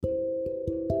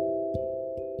Welcome,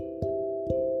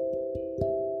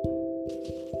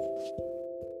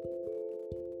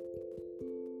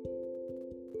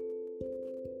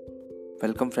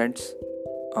 friends.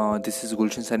 This is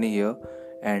Gulshan Sani here,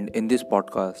 and in this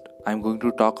podcast, I'm going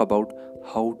to talk about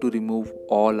how to remove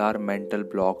all our mental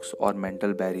blocks or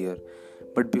mental barrier.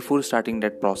 But before starting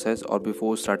that process or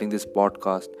before starting this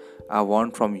podcast, I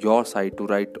want from your side to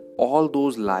write all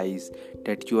those lies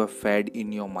that you have fed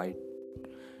in your mind.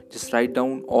 Just write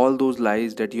down all those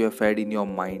lies that you have fed in your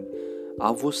mind.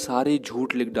 आप वो सारे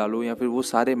झूठ लिख डालो या फिर वो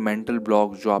सारे मेंटल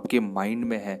ब्लॉक जो आपके माइंड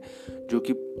में है, जो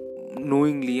कि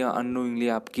नोइंगली या अननोइंगली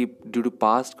आपकी ड्यू टू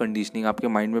पास्ट कंडीशनिंग आपके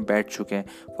माइंड में बैठ चुके हैं.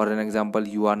 For an example,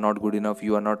 you are not good enough,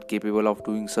 you are not capable of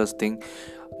doing such thing,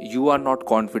 you are not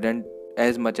confident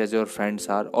as much as your friends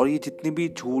are. और ये जितने भी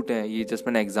झूठ हैं, ये जस्ट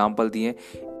मैंने एग्जाम्पल दिए हैं,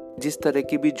 जिस तरह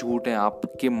के भी झूठ हैं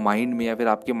आपके माइंड में या फिर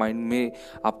आपके माइंड में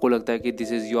आपको लगता है कि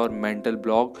this is your mental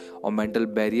block और मेंटल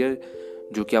बैरियर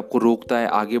जो कि आपको रोकता है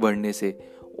आगे बढ़ने से,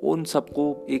 उन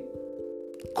सबको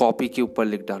एक कॉपी के ऊपर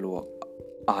लिख डालो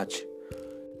आज.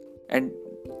 And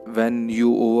when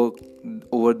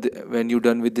you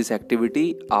done with this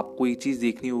activity, आपको एक चीज़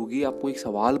देखनी होगी, आपको एक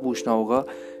सवाल पूछना होगा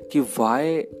कि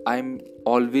why I am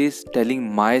always telling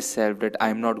myself that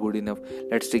I am not good enough.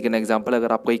 Let's take an example.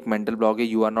 अगर आपका एक मेंटल ब्लॉक है,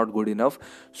 you are not good enough,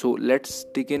 so let's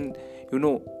take in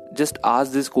just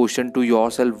ask this question to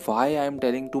yourself, why I am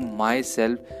telling to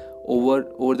myself over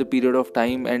the period of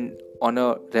time and on a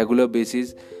regular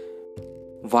basis,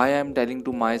 why I am telling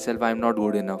to myself I am not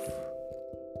good enough.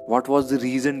 What was the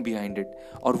reason behind it?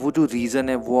 और वो जो reason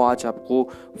है वो आज आपको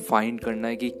find करना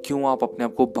है कि क्यों आप अपने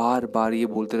आप को बार बार ये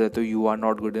बोलते रहते हो, you are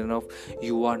not good enough,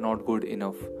 you are not good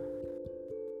enough.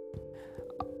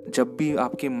 जब भी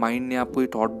आपके माइंड ने आपको ये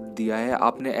थॉट दिया है,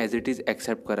 आपने एज इट इज़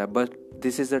एक्सेप्ट करा है, but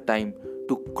this is the time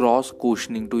to cross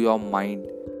questioning to your mind.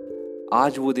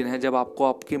 आज वो दिन है जब आपको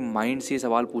आपके माइंड से ये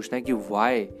सवाल पूछना है कि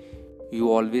वाई यू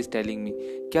ऑलवेज टेलिंग मी.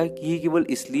 क्या ये केवल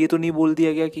इसलिए तो नहीं बोल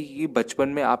दिया गया कि बचपन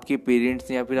में आपके पेरेंट्स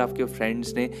ने या फिर आपके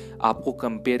फ्रेंड्स ने आपको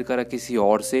कंपेयर करा किसी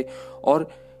और से, और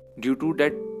ड्यू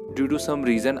टू सम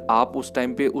रीज़न आप उस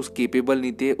टाइम पे उस केपेबल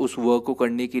नहीं थे उस वर्क को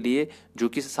करने के लिए जो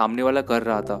कि सामने वाला कर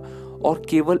रहा था, और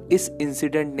केवल इस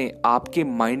इंसिडेंट ने आपके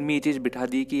माइंड में ये चीज़ बिठा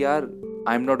दी कि यार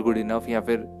आई एम नॉट गुड इनफ या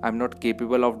फिर I am not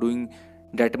capable of doing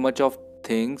that much of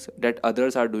things that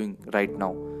others are doing right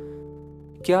now.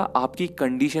 क्या आपकी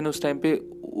कंडीशन उस टाइम पे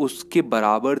उसके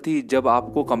बराबर थी जब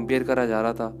आपको कंपेयर करा जा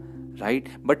रहा था, राइट?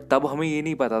 बट तब हमें ये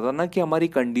नहीं पता था ना कि हमारी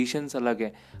कंडीशंस अलग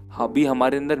है. अभी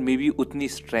हमारे अंदर मे बी उतनी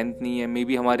स्ट्रेंथ नहीं है, मे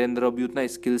बी हमारे अंदर अभी उतना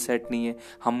स्किल सेट नहीं है,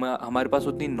 हमारे पास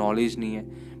उतनी नॉलेज नहीं है,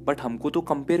 बट हमको तो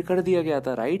कंपेयर कर दिया गया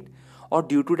था, राइट? और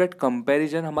ड्यू टू दैट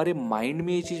कंपेरिजन हमारे माइंड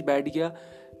में ये चीज़ बैठ गया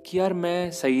कि यार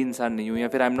मैं सही इंसान नहीं हूँ या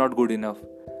फिर I am not good enough,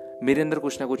 मेरे अंदर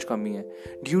कुछ ना कुछ कमी है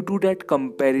ड्यू टू दैट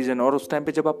कंपैरिजन. और उस टाइम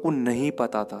पे जब आपको नहीं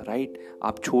पता था, राइट,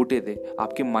 आप छोटे थे,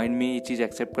 आपके माइंड में ये चीज़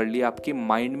एक्सेप्ट कर ली, आपके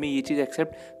माइंड में ये चीज़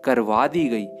एक्सेप्ट करवा दी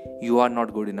गई, you are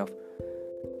not good enough.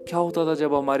 क्या होता था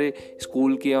जब हमारे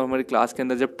स्कूल के और हमारे क्लास के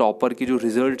अंदर जब टॉपर की जो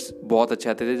रिजल्ट्स बहुत अच्छे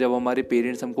आते थे, जब हमारे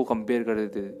पेरेंट्स हमको कंपेयर कर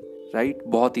देते थे, राइट,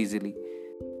 बहुत easily,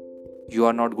 you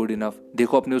are not good enough.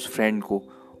 देखो अपने उस फ्रेंड को,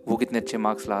 वो कितने अच्छे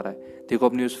मार्क्स ला रहा है, देखो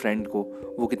अपनी उस फ्रेंड को,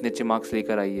 वो कितने अच्छे मार्क्स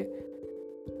लेकर आई है.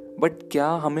 बट क्या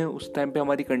हमें उस टाइम पे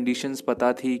हमारी कंडीशंस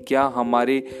पता थी? क्या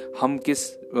हम किस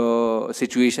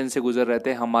सिचुएशन से गुजर रहे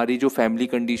थे, हमारी जो फैमिली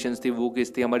कंडीशंस थी वो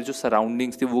किस थी, हमारी जो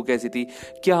सराउंडिंग्स थी वो कैसी थी?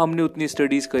 क्या हमने उतनी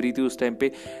स्टडीज़ करी थी उस टाइम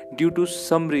पे? ड्यू टू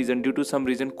सम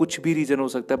रीज़न, कुछ भी रीज़न हो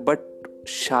सकता है, बट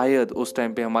शायद उस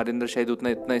टाइम पे हमारे अंदर शायद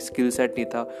इतना स्किल सेट नहीं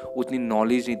था, उतनी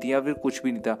नॉलेज नहीं थी या फिर कुछ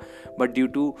भी नहीं था. बट ड्यू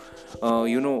टू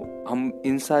हम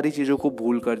इन सारी चीज़ों को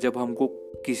भूल कर जब हमको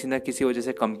किसी ना किसी वजह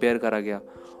से कंपेयर करा गया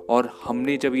और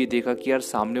हमने जब ये देखा कि यार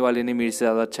सामने वाले ने मेरे से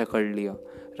ज़्यादा अच्छा कर लिया,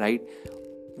 राइट,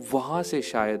 वहाँ से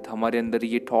शायद हमारे अंदर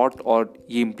ये थॉट और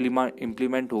ये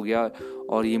इम्प्लीमेंट हो गया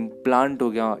और ये इम्प्लांट हो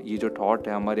गया, ये जो थॉट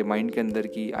है हमारे माइंड के अंदर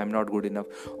कि I am not good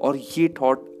enough. और ये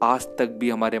थॉट आज तक भी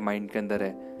हमारे माइंड के अंदर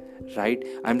है, right.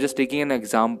 I am just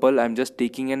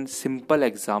taking an simple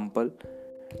example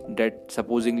that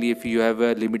supposingly if you have a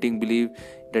limiting belief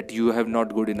that you have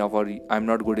not good enough or I'm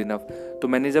not good enough, तो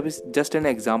मैंने जब जस्ट एन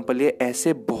एग्जाम्पल लिए,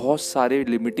 ऐसे बहुत सारे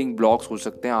लिमिटिंग ब्लॉक्स हो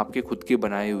सकते हैं आपके खुद के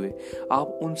बनाए हुए.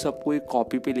 आप उन सबको एक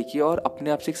कॉपी पे लिखिए और अपने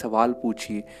आप से एक सवाल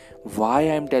पूछिए, why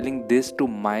I am telling this to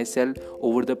my self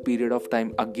over the period of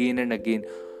time again and again.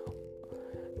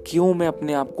 क्यों मैं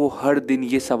अपने आप को हर दिन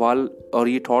ये सवाल और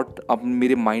ये थॉट अब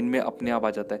मेरे माइंड में अपने आप आ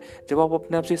जाता है? जब आप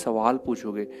अपने आप से सवाल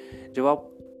पूछोगे, जब आप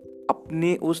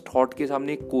अपने उस थॉट के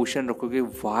सामने एक क्वेश्चन रखोगे,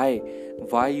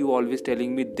 why you always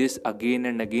telling me this again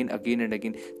and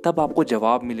again, तब आपको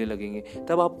जवाब मिलने लगेंगे,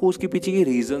 तब आपको उसके पीछे के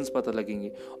रीजंस पता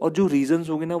लगेंगे। और जो रीजंस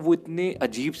होंगे ना वो इतने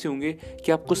अजीब से होंगे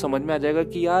कि आपको समझ में आ जाएगा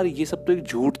कि यार ये सब तो एक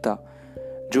झूठ था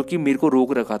जो कि मेरे को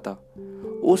रोक रखा था।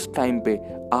 उस टाइम पे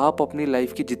आप अपनी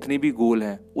लाइफ के जितने भी गोल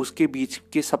हैं उसके बीच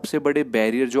के सबसे बड़े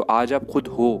बैरियर जो आज आप खुद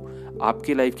हो,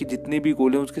 आपके लाइफ के जितने भी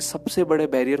गोल हैं उसके सबसे बड़े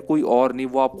बैरियर कोई और नहीं,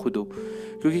 वो आप खुद हो।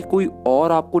 क्योंकि कोई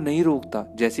और आपको नहीं रोकता।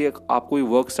 जैसे आप कोई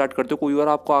वर्क स्टार्ट करते हो, कोई और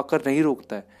आपको आकर नहीं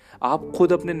रोकता है। आप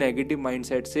खुद अपने नेगेटिव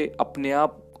माइंडसेट से अपने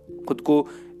आप खुद को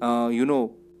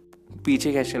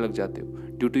पीछे खींचने लग जाते हो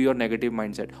due to your negative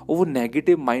mindset. और वो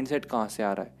नेगेटिव माइंडसेट कहाँ से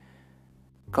आ रहा है?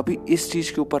 कभी इस चीज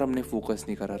के ऊपर हमने फोकस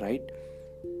नहीं करा, right?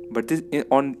 But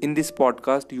in this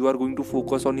podcast you are going to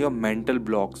focus on your mental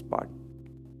blocks part,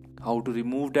 how to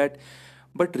remove that।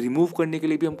 But remove करने के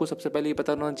लिए भी हमको सबसे पहले ये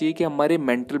पता होना चाहिए कि हमारे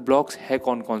मेंटल ब्लॉक्स है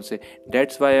कौन कौन से।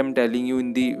 That's why I am telling you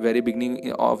in the very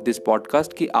beginning of this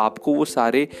podcast कि आपको वो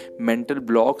सारे मेंटल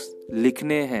ब्लॉक्स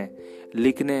लिखने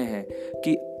हैं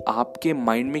कि आपके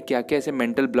माइंड में क्या क्या ऐसे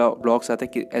मेंटल ब्लॉक्स आते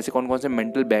हैं, कि ऐसे कौन कौन से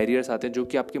मेंटल बैरियर्स आते हैं जो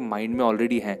कि आपके माइंड में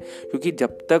ऑलरेडी हैं। क्योंकि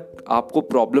जब तक आपको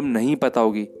प्रॉब्लम नहीं पता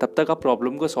होगी तब तक आप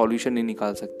प्रॉब्लम का सॉल्यूशन नहीं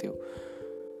निकाल सकते हो।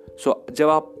 सो जब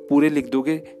आप पूरे लिख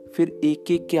दोगे फिर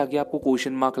एक एक के आगे आपको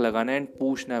क्वेश्चन मार्क लगाना है एंड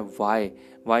पूछना है why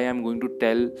I am going to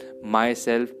tell my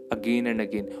self again and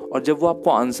again. और जब वो आपको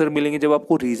आंसर मिलेंगे, जब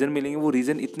आपको रीज़न मिलेंगे, वो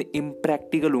रीज़न इतने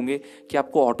इम्प्रैक्टिकल होंगे कि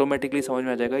आपको ऑटोमेटिकली समझ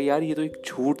में आ जाएगा यार ये तो एक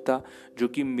झूठ था जो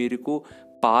कि मेरे को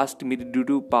मेरी ड्यू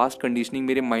टू पास्ट कंडीशनिंग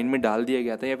मेरे माइंड में डाल दिया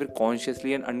गया था, या फिर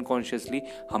कॉन्शियसली एंड अनकॉन्शियसली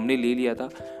हमने ले लिया था,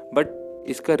 बट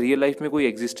इसका रियल लाइफ में कोई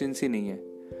एग्जिस्टेंस ही नहीं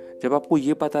है। जब आपको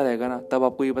ये पता रहेगा ना तब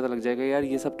आपको ये पता लग जाएगा यार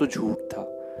ये सब तो झूठ था,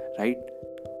 right?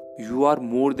 You are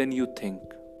more than you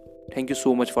think. Thank you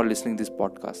so much for listening this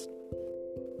podcast.